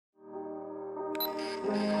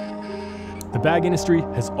The bag industry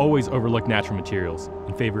has always overlooked natural materials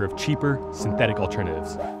in favor of cheaper, synthetic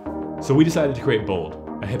alternatives. So we decided to create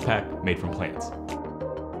Bould, a hip pack made from plants.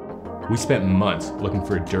 We spent months looking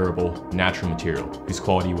for a durable, natural material whose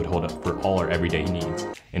quality would hold up for all our everyday needs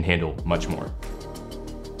and handle much more.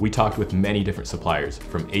 We talked with many different suppliers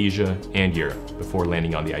from Asia and Europe before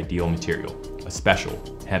landing on the ideal material, a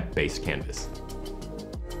special hemp-based canvas.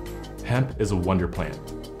 Hemp is a wonder plant.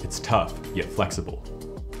 It's tough, yet flexible,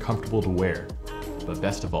 comfortable to wear, but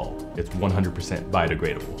best of all, it's 100%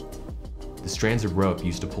 biodegradable. The strands of rope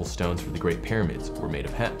used to pull stones for the Great Pyramids were made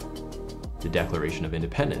of hemp. The Declaration of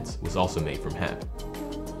Independence was also made from hemp.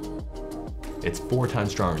 It's 4 times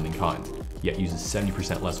stronger than cotton, yet uses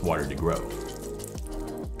 70% less water to grow.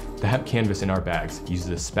 The hemp canvas in our bags uses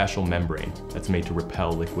a special membrane that's made to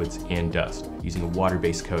repel liquids and dust using a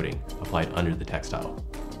water-based coating applied under the textile.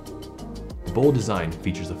 The Bould design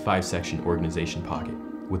features a 5-section organization pocket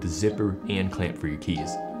with a zipper and clamp for your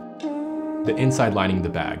keys. The inside lining of the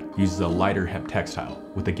bag uses a lighter hemp textile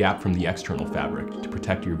with a gap from the external fabric to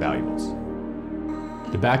protect your valuables.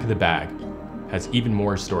 The back of the bag has even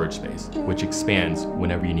more storage space, which expands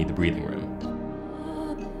whenever you need the breathing room.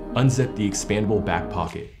 Unzip the expandable back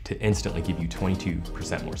pocket to instantly give you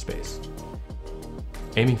 22% more space.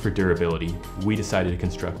 Aiming for durability, we decided to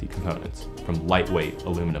construct the components from lightweight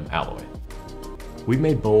aluminum alloy. We've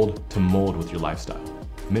made Bould to mold with your lifestyle.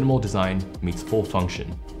 Minimal design meets full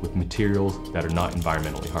function with materials that are not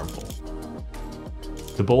environmentally harmful.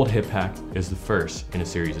 The Bould hip pack is the first in a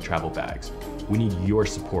series of travel bags. We need your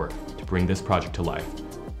support to bring this project to life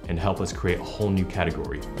and help us create a whole new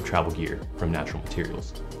category of travel gear from natural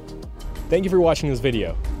materials. Thank you for watching this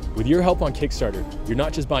video. With your help on Kickstarter, you're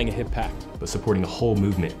not just buying a hip pack, but supporting a whole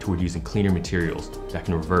movement toward using cleaner materials that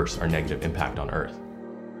can reverse our negative impact on Earth.